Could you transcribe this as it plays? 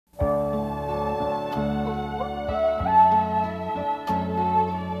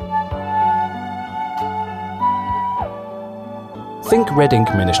Think Red Ink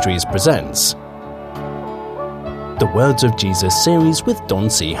Ministries presents The Words of Jesus series with Don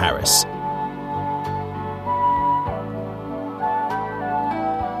C. Harris.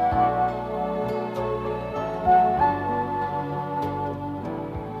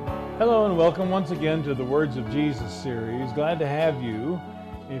 Hello and welcome once again to the Words of Jesus series. Glad to have you.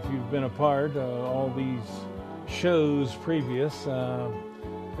 If you've been a part of all these shows previous,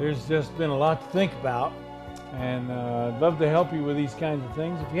 there's just been a lot to think about, and I'd love to help you with these kinds of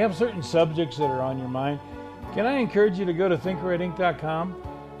things. If you have certain subjects that are on your mind, can I encourage you to go to thinkredink.com?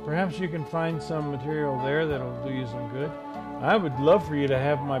 Perhaps you can find some material there that'll do you some good. I would love for you to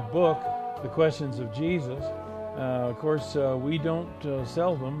have my book, The Questions of Jesus. Of course, we don't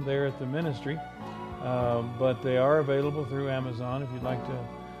sell them there at the ministry, but they are available through Amazon if you'd like to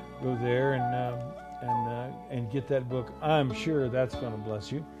go there and get that book. I'm sure that's going to bless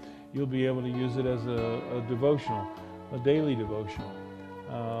you. You'll be able to use it as a devotional, a daily devotional.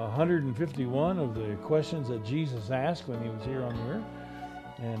 151 of the questions that Jesus asked when he was here on the earth,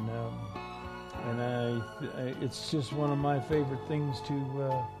 and it's just one of my favorite things to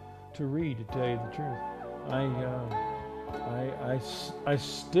read, to tell you the truth. I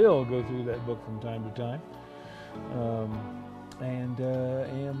still go through that book from time to time, and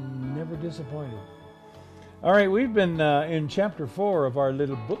am never disappointed. All right, we've been in chapter 4 of our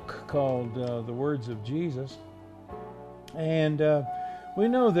little book called The Words of Jesus, and we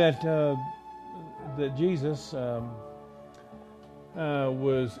know that Jesus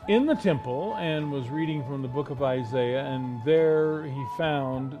was in the temple and was reading from the book of Isaiah, and there he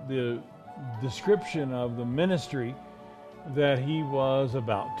found the description of the ministry that he was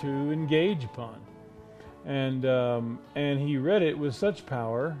about to engage upon, and he read it with such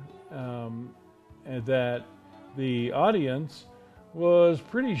power that the audience was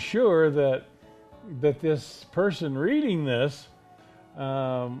pretty sure that this person reading this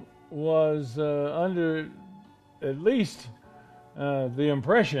was under at least the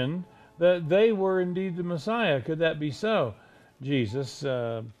impression that they were indeed the Messiah. Could that be so? Jesus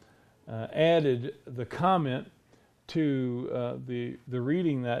added the comment to the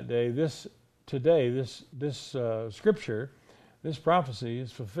reading that day. This scripture, this prophecy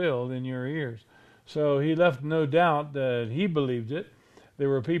is fulfilled in your ears. So he left no doubt that he believed it. There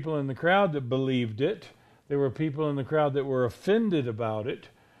were people in the crowd that believed it. There were people in the crowd that were offended about it.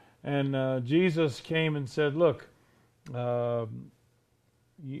 And Jesus came and said, look, you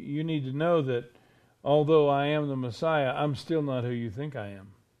need to know that although I am the Messiah, I'm still not who you think I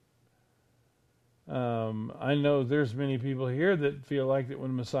am. I know there's many people here that feel like that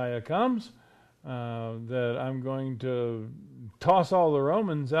when Messiah comes, that I'm going to toss all the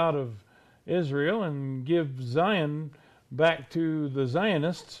Romans out of Israel and give Zion back to the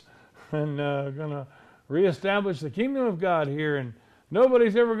Zionists, and going to reestablish the kingdom of God here, and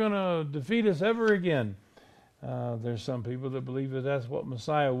nobody's ever going to defeat us ever again. There's some people that believe that that's what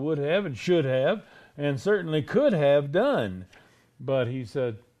Messiah would have and should have and certainly could have done, but he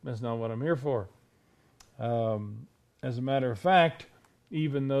said, that's not what I'm here for. As a matter of fact,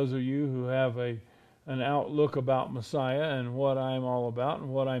 even those of you who have an outlook about Messiah and what I'm all about and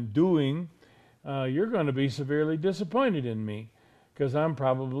what I'm doing, you're going to be severely disappointed in me, because I'm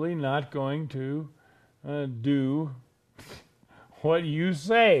probably not going to do what you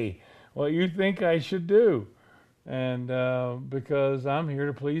say, what you think I should do, and because I'm here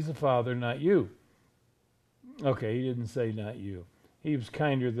to please the Father, not you. Okay, he didn't say not you. He was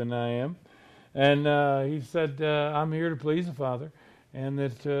kinder than I am, and he said I'm here to please the Father, and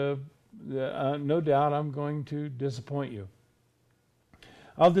that no doubt I'm going to disappoint you.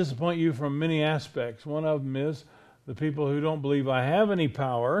 I'll disappoint you from many aspects. One of them is the people who don't believe I have any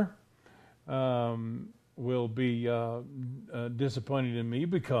power will be disappointed in me,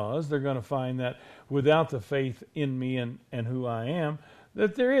 because they're going to find that without the faith in me and who I am,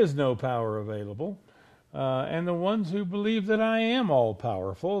 that there is no power available. And the ones who believe that I am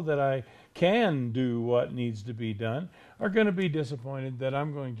all-powerful, that I can do what needs to be done, are going to be disappointed that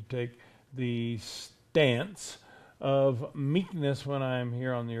I'm going to take the stance of meekness when I am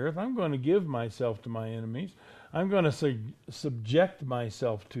here on the earth. I'm going to give myself to my enemies. I'm going to subject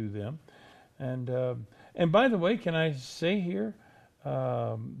myself to them. And by the way, can I say here,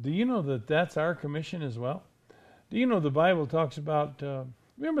 do you know that that's our commission as well? Do you know the Bible talks about,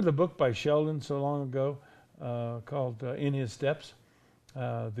 remember the book by Sheldon so long ago called In His Steps?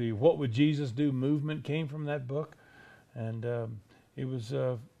 The What Would Jesus Do movement came from that book. And it was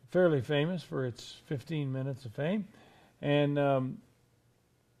fairly famous for its 15 minutes of fame. And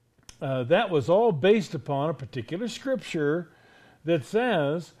that was all based upon a particular scripture that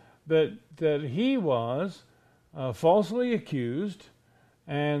says that he was falsely accused,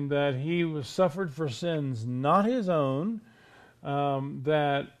 and that he was suffered for sins not his own,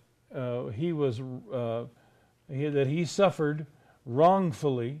 that he suffered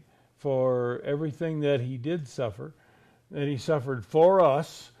wrongfully for everything that he did suffer, that he suffered for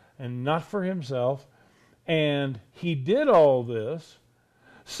us and not for himself, and he did all this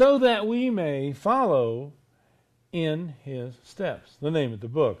so that we may follow in his steps. The name of the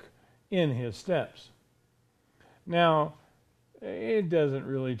book, In His Steps. Now, it doesn't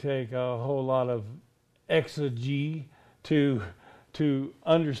really take a whole lot of exegy to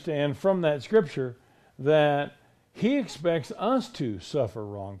understand from that scripture that he expects us to suffer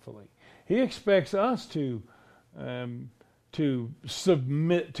wrongfully. He expects us to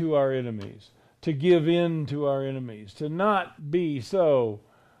submit to our enemies, to give in to our enemies, to not be so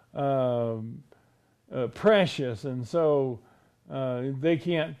precious and so they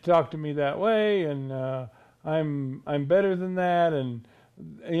can't talk to me that way, and I'm better than that, and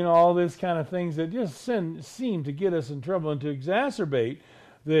all this kind of things that just seem to get us in trouble and to exacerbate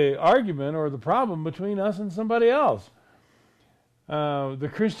the argument or the problem between us and somebody else. The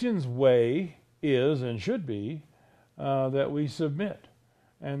Christian's way is and should be that we submit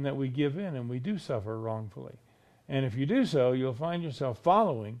and that we give in and we do suffer wrongfully. And if you do so, you'll find yourself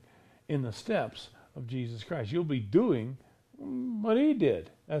following in the steps of Jesus Christ. You'll be doing what he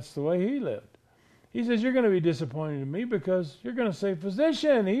did. That's the way he lived. He says, you're going to be disappointed in me because you're going to say,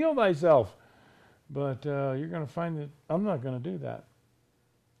 physician, heal thyself. But you're going to find that I'm not going to do that.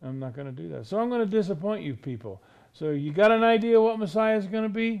 I'm not going to do that. So I'm going to disappoint you people. So you got an idea what Messiah is going to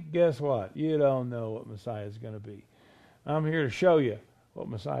be? Guess what? You don't know what Messiah is going to be. I'm here to show you what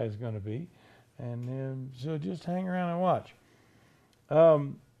Messiah is going to be. And so just hang around and watch.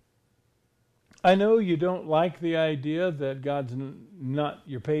 I know you don't like the idea that God's not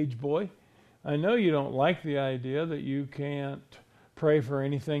your page boy. I know you don't like the idea that you can't pray for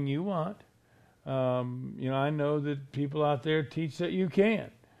anything you want. I know that people out there teach that you can.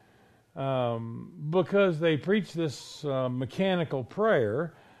 Because they preach this mechanical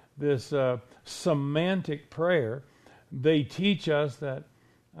prayer, this semantic prayer. They teach us that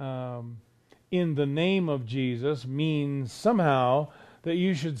in the name of Jesus means somehow that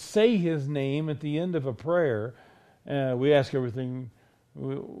you should say his name at the end of a prayer. We ask everything,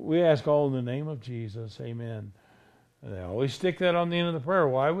 we ask all in the name of Jesus, amen. And they always stick that on the end of the prayer.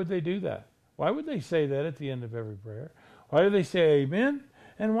 Why would they do that? Why would they say that at the end of every prayer? Why do they say amen?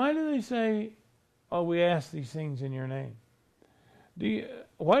 And why do they say, oh, we ask these things in your name?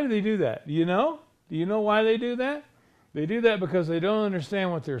 Why do they do that? Do you know? Do you know why they do that? They do that because they don't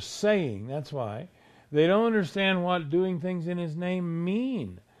understand what they're saying. That's why. They don't understand what doing things in his name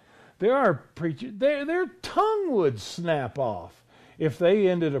mean. There are preachers, their tongue would snap off if they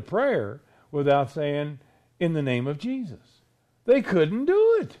ended a prayer without saying, in the name of Jesus. They couldn't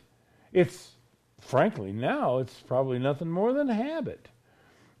do it. It's, frankly, now it's probably nothing more than a habit.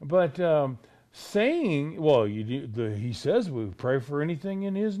 But saying, well, he says we pray for anything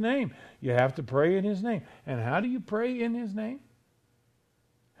in his name. You have to pray in his name. And how do you pray in his name?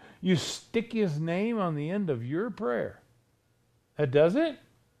 You stick his name on the end of your prayer. That does it?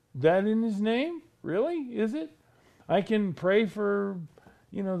 That in his name? Really? Is it? I can pray for,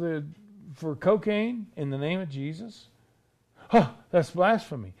 for cocaine in the name of Jesus? Huh, that's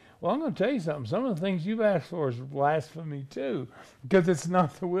blasphemy. Well, I'm going to tell you something. Some of the things you've asked for is blasphemy too, because it's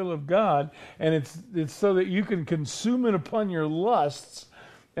not the will of God, and it's so that you can consume it upon your lusts.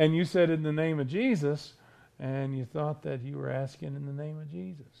 And you said in the name of Jesus, and you thought that you were asking in the name of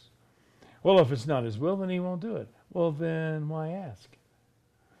Jesus. Well, if it's not his will, then he won't do it. Well, then why ask?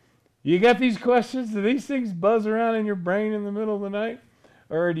 You got these questions? Do these things buzz around in your brain in the middle of the night?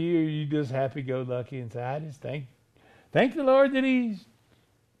 Or do you just happy-go-lucky and say, I just thank the Lord that he's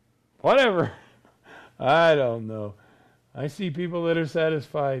whatever. I don't know. I see people that are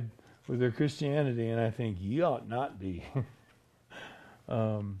satisfied with their Christianity, and I think you ought not be.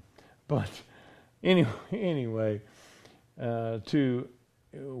 But anyway,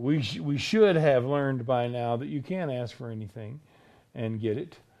 we should have learned by now that you can't ask for anything and get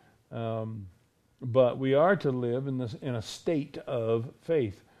it. But we are to live in a state of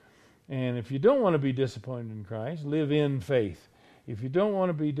faith. And if you don't want to be disappointed in Christ, live in faith. If you don't want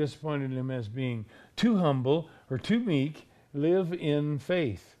to be disappointed in him as being too humble or too meek, live in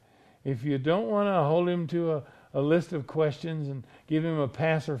faith. If you don't want to hold him to a list of questions and give him a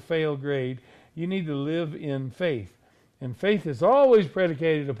pass or fail grade, you need to live in faith. And faith is always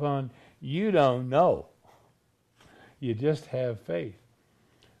predicated upon you don't know. You just have faith.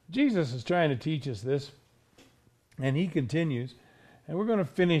 Jesus is trying to teach us this, and he continues. And we're going to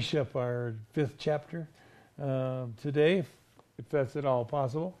finish up our 5th chapter today, if that's at all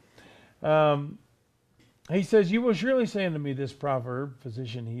possible. He says, "You will surely say unto me this proverb,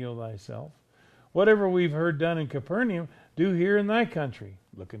 Physician, heal thyself. Whatever we've heard done in Capernaum, do here in thy country,"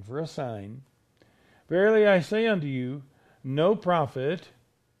 looking for a sign. "Verily I say unto you, no prophet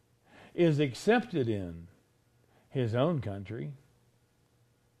is accepted in his own country.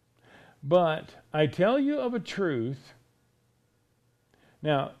 But I tell you of a truth."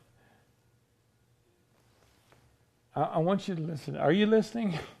 Now, I want you to listen. Are you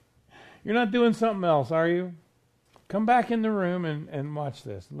listening? You're not doing something else, are you? Come back in the room and watch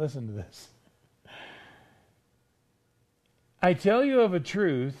this. Listen to this. "I tell you of a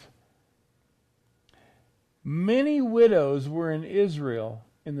truth, many widows were in Israel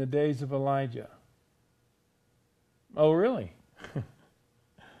in the days of Elijah." Oh, really?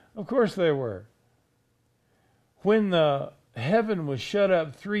 Of course there were. "When the heaven was shut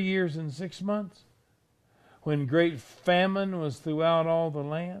up 3 years and 6 months, when great famine was throughout all the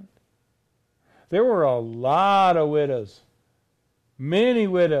land." There were a lot of widows, many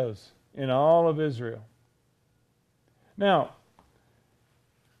widows in all of Israel. Now,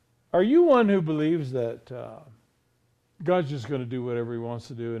 are you one who believes that God's just going to do whatever he wants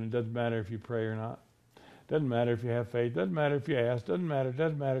to do, and it doesn't matter if you pray or not? Doesn't matter if you have faith. Doesn't matter if you ask. Doesn't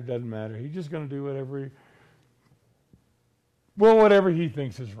matter. He's just going to do whatever he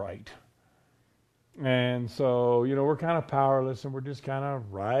thinks is right. And so, we're kind of powerless, and we're just kind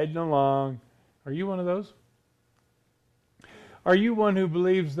of riding along. Are you one of those? Are you one who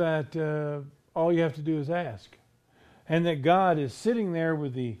believes that all you have to do is ask, and that God is sitting there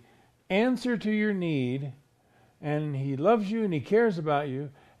with the answer to your need, and he loves you and he cares about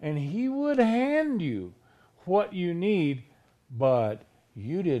you, and he would hand you what you need, but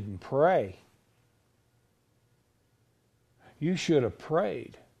you didn't pray? You should have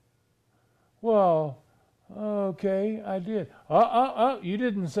prayed. Well, okay, I did. You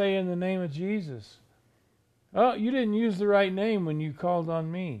didn't say in the name of Jesus. Oh, you didn't use the right name when you called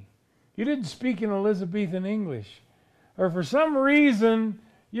on me. You didn't speak in Elizabethan English. Or for some reason,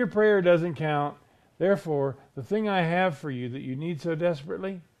 your prayer doesn't count. Therefore, the thing I have for you that you need so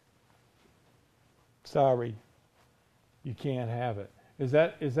desperately, sorry, you can't have it. Is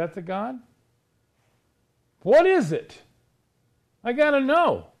that the God? What is it? I got to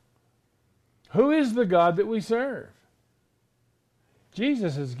know. Who is the God that we serve?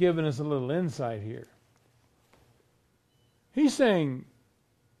 Jesus has given us a little insight here. He's saying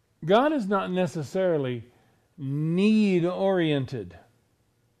God is not necessarily need-oriented.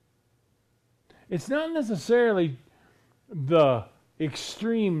 It's not necessarily the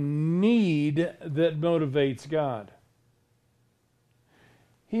extreme need that motivates God.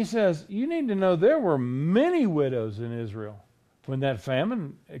 He says, you need to know there were many widows in Israel when that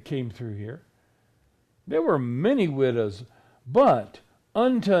famine came through here. There were many widows, but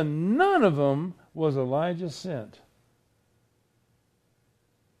unto none of them was Elijah sent.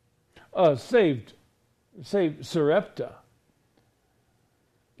 Saved Sarepta,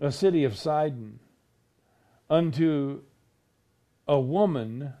 a city of Sidon, unto a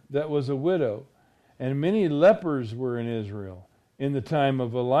woman that was a widow, and many lepers were in Israel in the time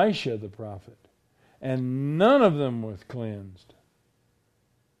of Elisha the prophet, and none of them was cleansed,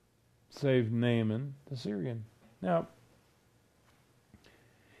 save Naaman the Syrian. Now,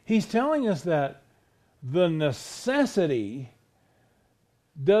 he's telling us that the necessity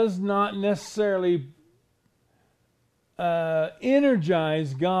does not necessarily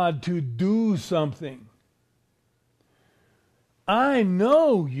energize God to do something. I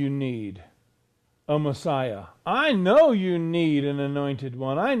know you need a Messiah. I know you need an anointed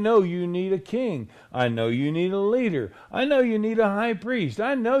one. I know you need a king. I know you need a leader. I know you need a high priest.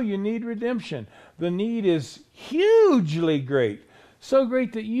 I know you need redemption. The need is hugely great. So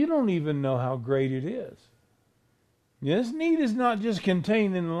great that you don't even know how great it is. This need is not just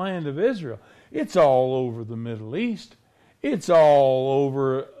contained in the land of Israel. It's all over the Middle East. It's all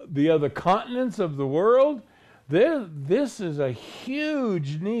over the other continents of the world. This is a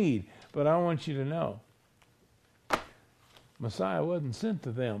huge need. But I want you to know, Messiah wasn't sent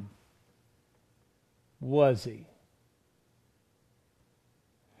to them. Was he?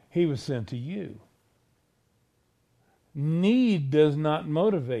 He was sent to you. Need does not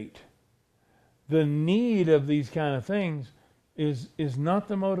motivate. The need of these kind of things is not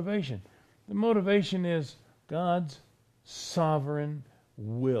the motivation. The motivation is God's sovereign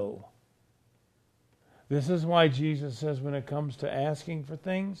will. This is why Jesus says when it comes to asking for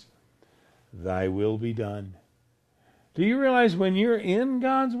things, thy will be done. Do you realize when you're in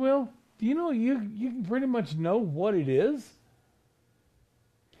God's will, do you know you can pretty much know what it is?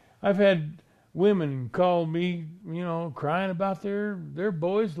 I've had women called me, crying about their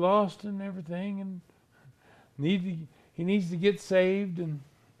boys lost and everything, and he needs to get saved, and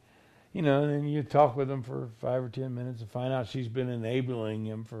and then you talk with them for 5 or 10 minutes and find out she's been enabling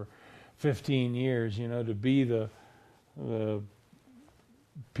him for 15 years, to be the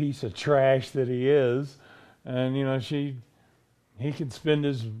piece of trash that he is, and he can spend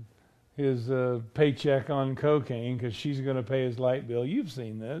his paycheck on cocaine because she's going to pay his light bill. You've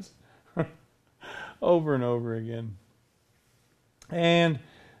seen this over and over again. And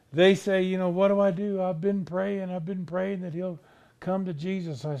they say, what do I do? I've been praying that he'll come to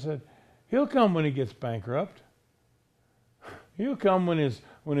Jesus. I said, he'll come when he gets bankrupt. He'll come when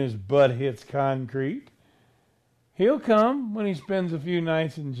his butt hits concrete. He'll come when he spends a few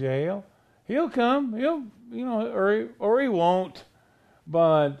nights in jail. He'll come. Or he won't.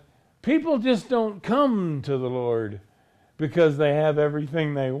 But people just don't come to the Lord because they have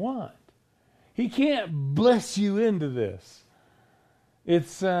everything they want. He can't bless you into this.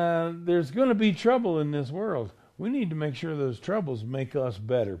 It's there's going to be trouble in this world. We need to make sure those troubles make us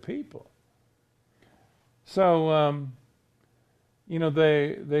better people. So,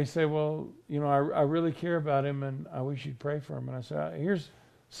 they say, well, I really care about him, and I wish you'd pray for him. And I say, here's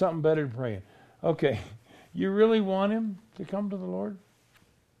something better than praying. Okay, you really want him to come to the Lord?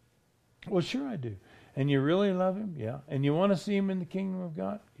 Well, sure I do. And you really love him? Yeah. And you want to see him in the kingdom of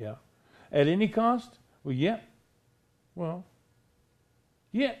God? Yeah. At any cost? Well, yeah. Well,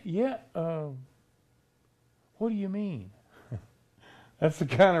 yeah. What do you mean? That's the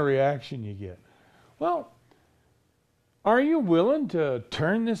kind of reaction you get. Well, are you willing to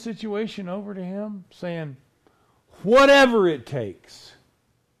turn this situation over to him, saying, whatever it takes?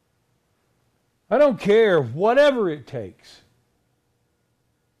 I don't care, whatever it takes.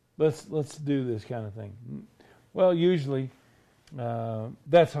 Let's do this kind of thing. Well, usually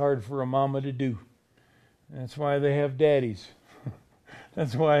that's hard for a mama to do. That's why they have daddies.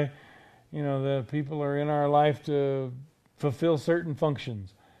 That's why, the people are in our life to fulfill certain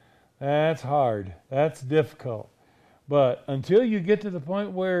functions. That's hard. That's difficult. But until you get to the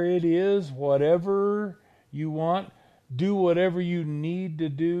point where it is whatever you want, do whatever you need to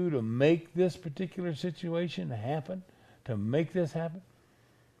do to make this particular situation happen, to make this happen,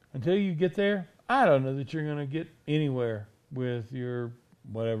 until you get there, I don't know that you're going to get anywhere with your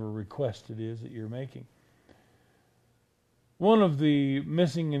whatever request it is that you're making. One of the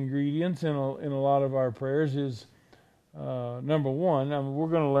missing ingredients in a lot of our prayers is, number one, we're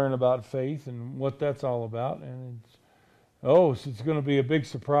going to learn about faith and what that's all about. And it's going to be a big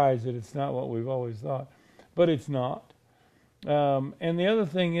surprise that it's not what we've always thought. But it's not. And the other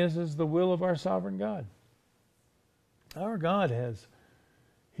thing is the will of our sovereign God. Our God has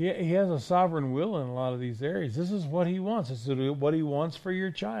He has a sovereign will in a lot of these areas. This is what he wants. This is what he wants for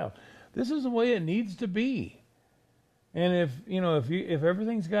your child. This is the way it needs to be. And if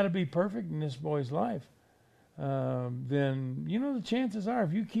everything's got to be perfect in this boy's life, then the chances are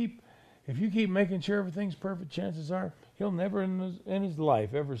if you keep making sure everything's perfect, chances are he'll never in his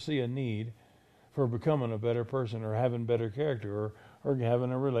life ever see a need for becoming a better person or having better character or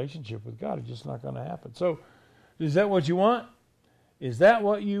having a relationship with God. It's just not going to happen. So, is that what you want? Is that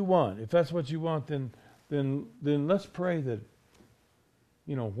what you want? If that's what you want, then let's pray that,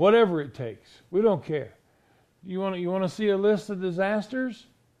 whatever it takes. We don't care. You want to see a list of disasters?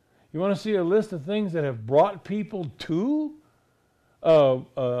 You want to see a list of things that have brought people to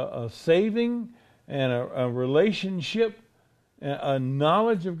a saving and a relationship, a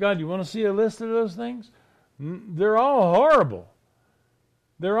knowledge of God? You want to see a list of those things? They're all horrible.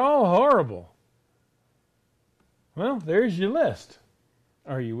 They're all horrible. Well, there's your list.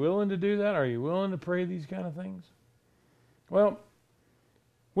 Are you willing to do that? Are you willing to pray these kind of things? Well,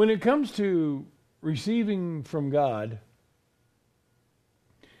 when it comes to receiving from God,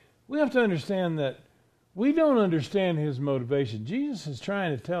 we have to understand that we don't understand his motivation. Jesus is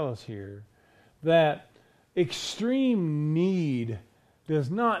trying to tell us here that extreme need does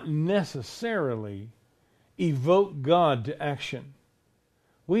not necessarily evoke God to action.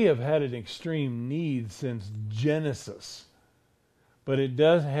 We have had an extreme need since Genesis, but it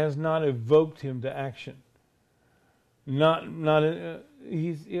has not evoked him to action. Of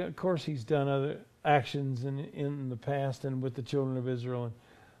course he's done other actions in the past and with the children of Israel. And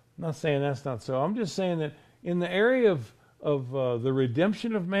I'm not saying that's not so. I'm just saying that in the area of the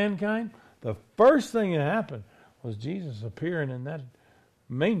redemption of mankind, the first thing that happened was Jesus appearing in that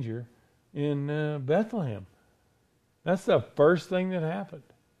manger in Bethlehem. That's the first thing that happened.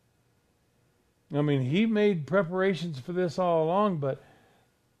 I mean, he made preparations for this all along, but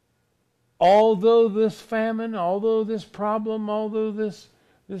although this famine, although this problem, although this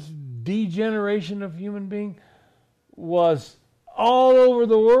this degeneration of human being was all over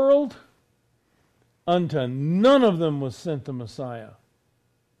the world, unto none of them was sent the Messiah,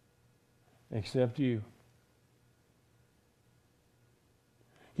 except you.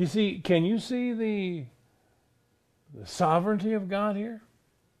 You see, can you see the sovereignty of God here?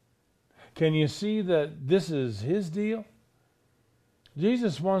 Can you see that this is His deal?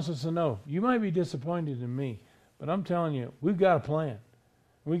 Jesus wants us to know, you might be disappointed in me, but I'm telling you, we've got a plan.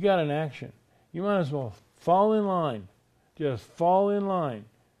 We've got an action. You might as well fall in line. Just fall in line.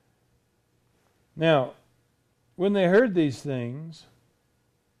 Now, when they heard these things,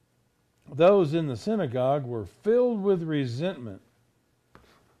 those in the synagogue were filled with resentment.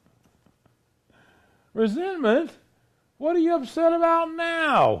 Resentment? What are you upset about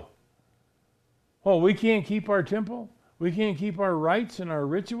now? Oh, we can't keep our temple? We can't keep our rites and our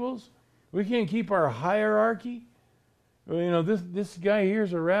rituals? We can't keep our hierarchy? Well, this guy here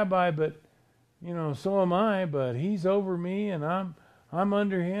is a rabbi, but, so am I, but he's over me, and I'm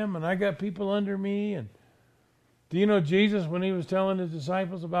under him, and I got people under me. And do you know Jesus, when he was telling his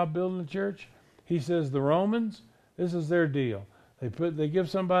disciples about building the church, he says the Romans, this is their deal. They give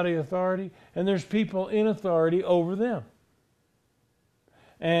somebody authority, and there's people in authority over them.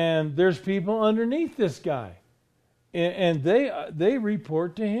 And there's people underneath this guy. And they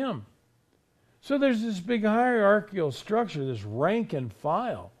report to him. So there's this big hierarchical structure, this rank and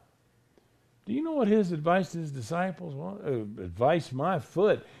file. Do you know what his advice to his disciples was? Advice, my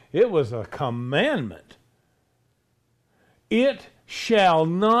foot. It was a commandment. It shall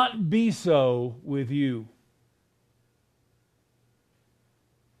not be so with you.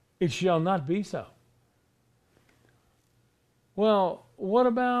 It shall not be so. Well, what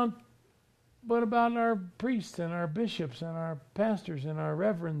about our priests and our bishops and our pastors and our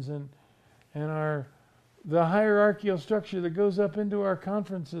reverends and the hierarchical structure that goes up into our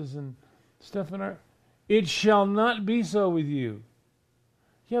conferences and stuff it shall not be so with you.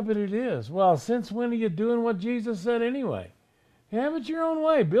 Yeah, but it is. Well, since when are you doing what Jesus said anyway? Have it your own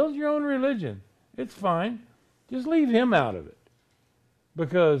way. Build your own religion. It's fine. Just leave him out of it.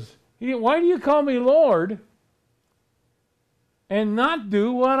 Because why do you call me Lord and not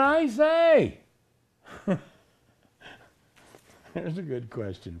do what I say? There's a good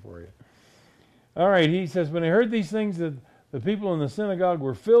question for you. All right, he says, when they heard these things, the people in the synagogue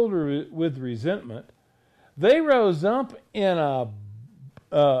were filled with resentment. They rose up in a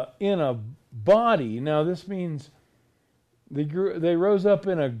body. Now, this means they rose up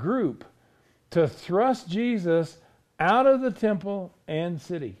in a group to thrust Jesus out of the temple and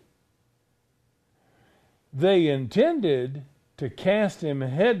city. They intended to cast him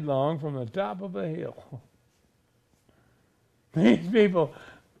headlong from the top of a hill. These people,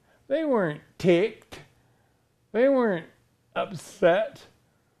 they weren't ticked. They weren't upset.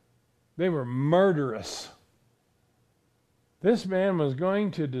 They were murderous. This man was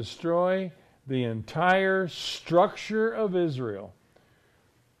going to destroy the entire structure of Israel.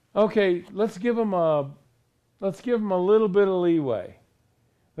 Okay, let's give them a little bit of leeway.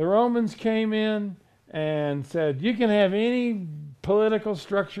 The Romans came in and said, you can have any political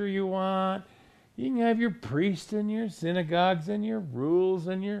structure you want. You can have your priests and your synagogues and your rules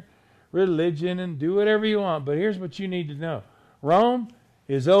and your religion and do whatever you want. But here's what you need to know. Rome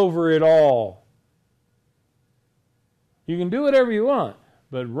is over it all. You can do whatever you want,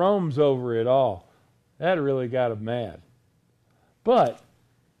 but Rome's over it all. That really got them mad. But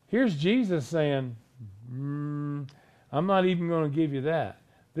here's Jesus saying, I'm not even going to give you that.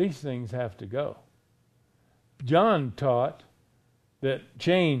 These things have to go. John taught that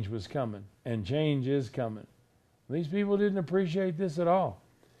change was coming, and change is coming. These people didn't appreciate this at all.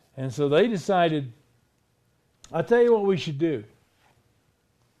 And so they decided, I'll tell you what we should do.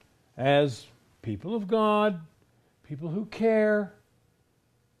 As people of God, people who care,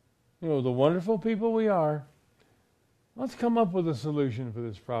 the wonderful people we are, let's come up with a solution for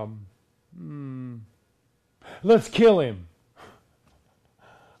this problem. Let's kill him.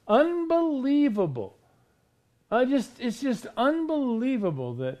 Unbelievable. It's just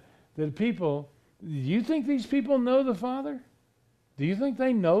unbelievable that people, do you think these people know the Father? Do you think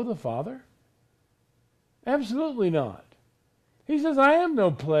they know the Father? Absolutely not. He says, I have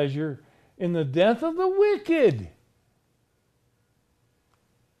no pleasure in the death of the wicked.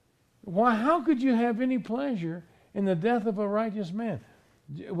 Why? How could you have any pleasure in the death of a righteous man?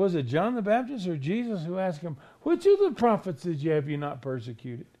 Was it John the Baptist or Jesus who asked him, which of the prophets have you not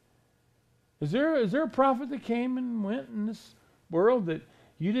persecuted? Is there a prophet that came and went in this world that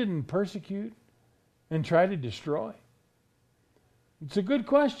you didn't persecute and try to destroy? It's a good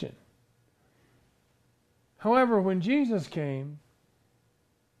question. However, when Jesus came,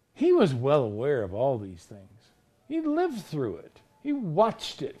 he was well aware of all these things. He lived through it. He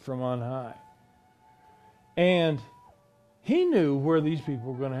watched it from on high. And he knew where these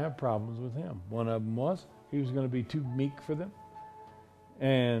people were going to have problems with him. One of them was he was going to be too meek for them,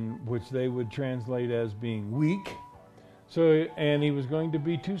 and which they would translate as being weak. And he was going to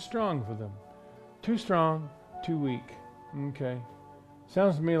be too strong for them. Too strong, too weak. Okay.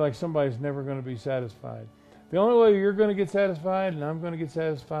 Sounds to me like somebody's never going to be satisfied. The only way you're going to get satisfied and I'm going to get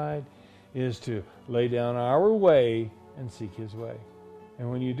satisfied is to lay down our way and seek his way. And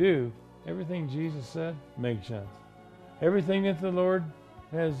when you do, everything Jesus said makes sense. Everything that the Lord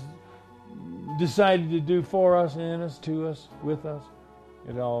has decided to do for us, in us, to us, with us,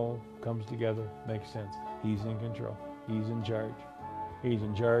 it all comes together, makes sense. He's in control. He's in charge. He's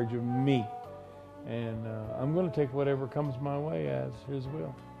in charge of me. And I'm going to take whatever comes my way as his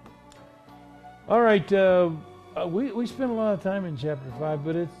will. All right, we spent a lot of time in chapter 5,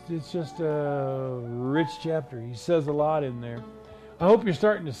 but it's just a rich chapter. He says a lot in there. I hope you're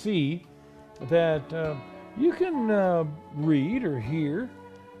starting to see that you can read or hear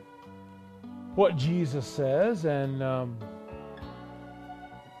what Jesus says, and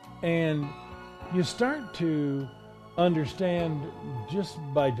you start to understand just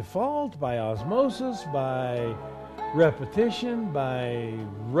by default, by osmosis, by repetition, by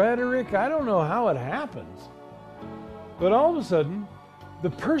rhetoric. I don't know how it happens, but all of a sudden the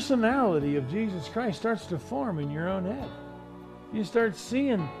personality of Jesus Christ starts to form in your own head. You see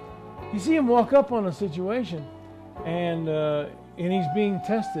him walk up on a situation, and he's being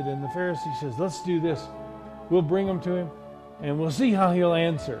tested, and the Pharisee says, let's do this. We'll bring him to him and we'll see how he'll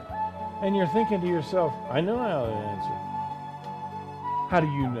answer. And you're thinking to yourself, I know how he'll answer. How do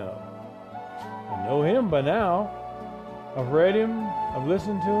you know? I know him by now. I've read him. I've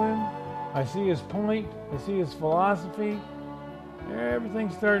listened to him. I see his point. I see his philosophy.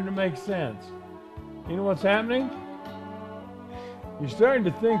 Everything's starting to make sense. You know what's happening? You're starting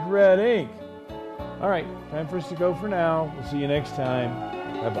to think red ink. All right, time for us to go for now. We'll see you next time.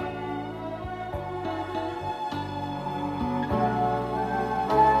 Bye-bye.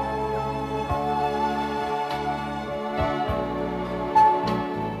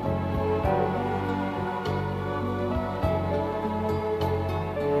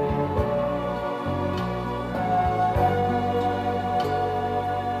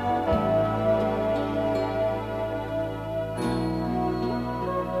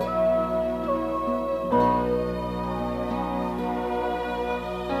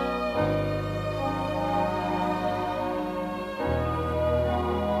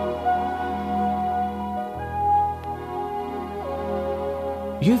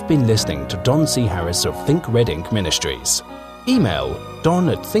 You've been listening to Don C. Harris of Think Red Ink Ministries. Email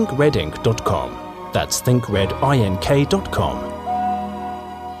don@thinkredink.com. That's thinkredink.com.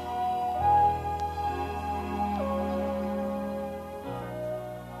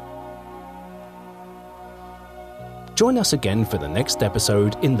 Join us again for the next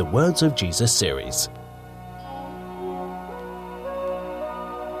episode in the Words of Jesus series.